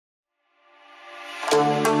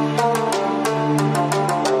know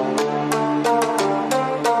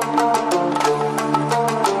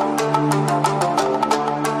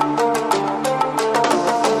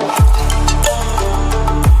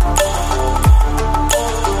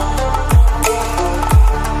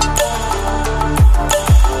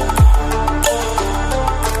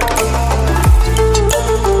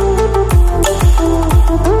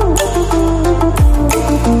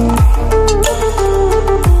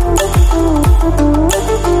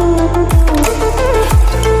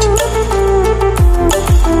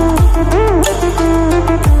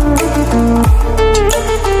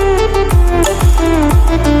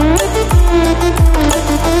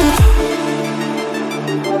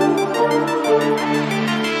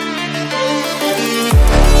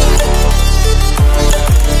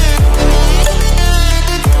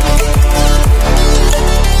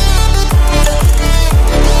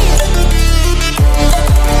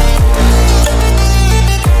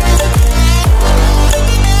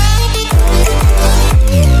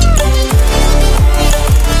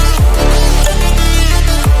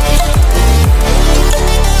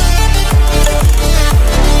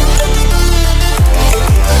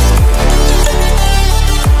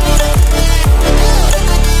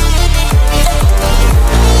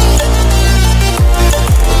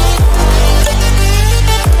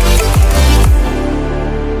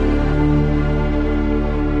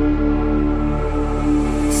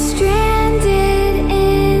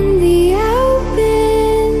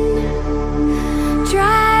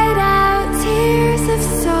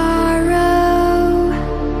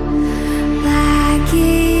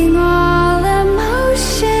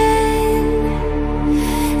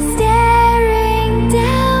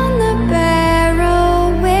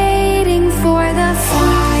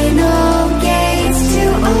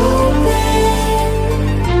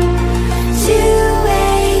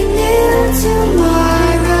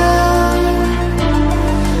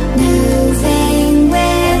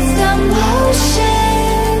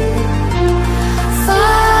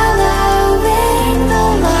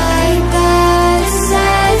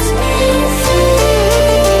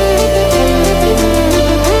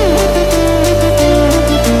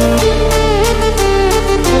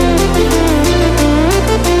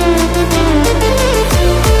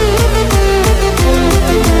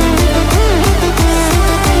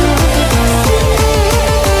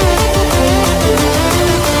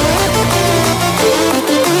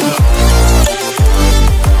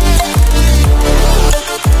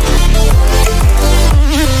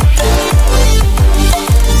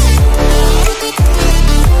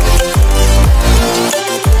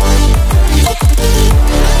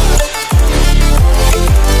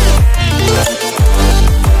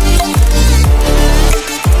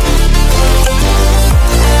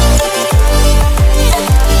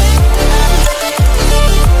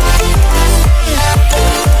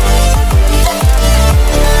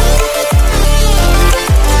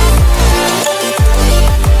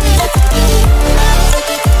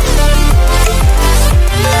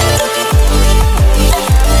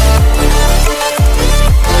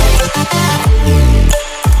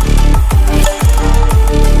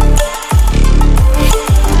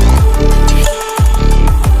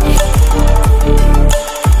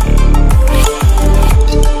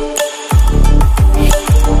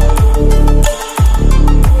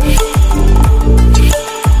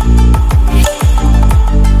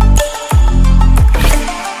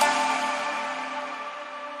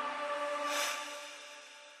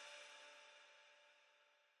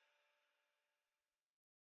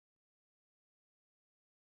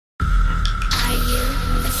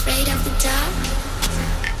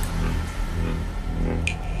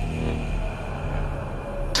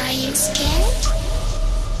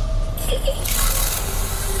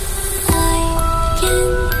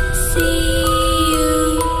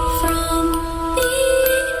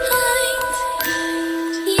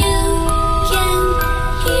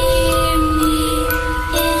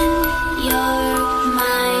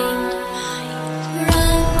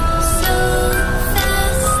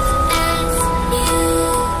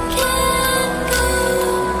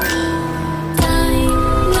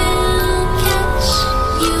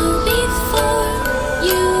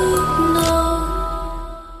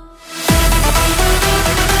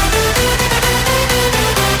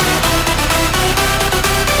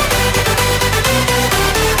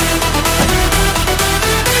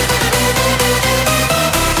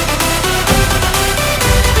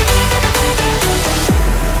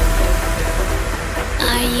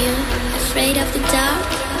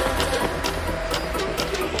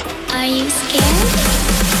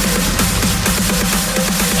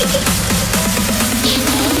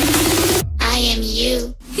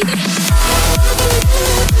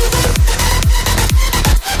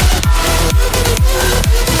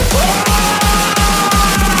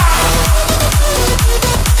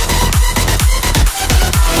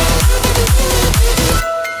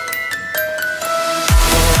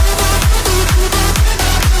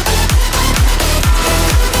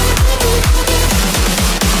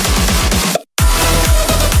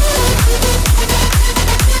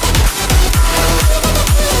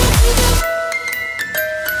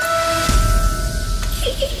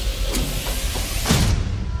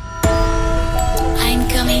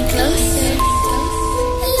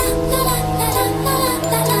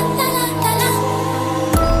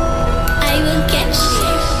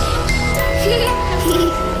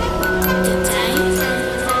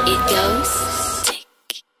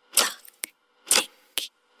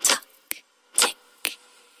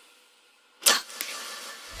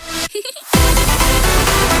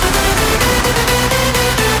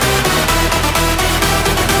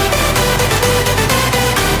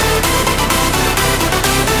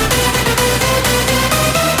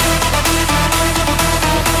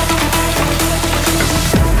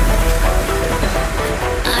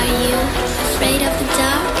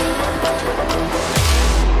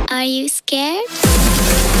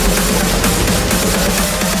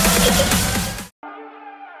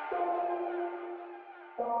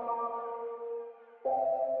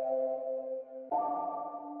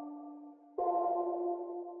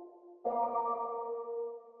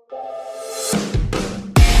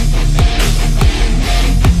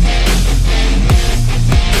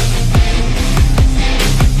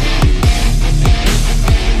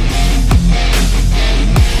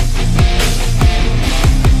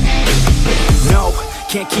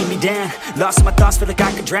down, lost in my thoughts, feel like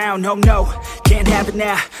I could drown. No, no, can't have it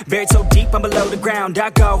now. Buried so deep, I'm below the ground.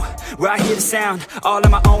 I go where I hear the sound, all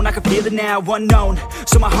on my own, I can feel it now. Unknown,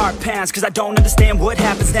 so my heart pounds, cause I don't understand what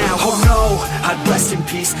happens now. Oh no, I'd rest in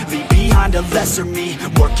peace, leave behind a lesser me,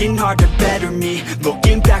 working hard to better me.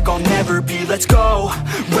 Looking back, I'll never be. Let's go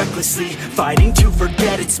recklessly, fighting to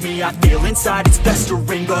forget it's me. I feel inside it's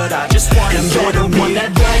festering, but I just want to get the one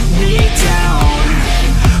that let me down.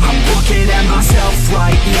 I'm looking at myself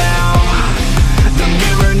right now. The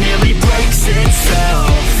mirror nearly breaks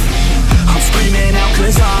itself. I'm screaming out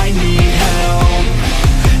cause I need help.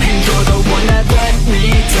 And you're the one that let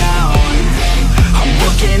me down. I'm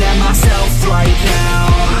looking at myself right now.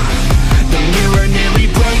 The mirror nearly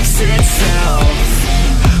breaks itself.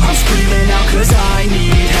 I'm screaming out cause I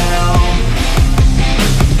need help.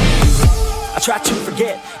 I tried to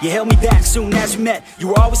forget, you held me back soon as we met. You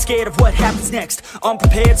were always scared of what happens next,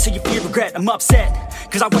 unprepared so you feel regret. I'm upset,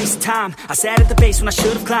 cause I wasted time. I sat at the base when I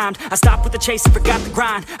should've climbed. I stopped with the chase and forgot the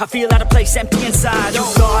grind. I feel out of place, empty inside. You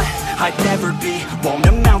thought I'd never be, won't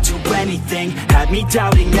amount to anything. Had me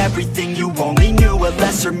doubting everything, you only knew a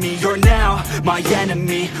lesser me. You're now my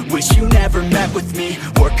enemy, wish you never met with me.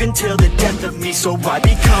 Work until the death of me, so I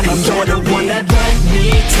become a better me. You're the one that let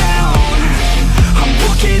me down. I'm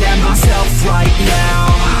looking at my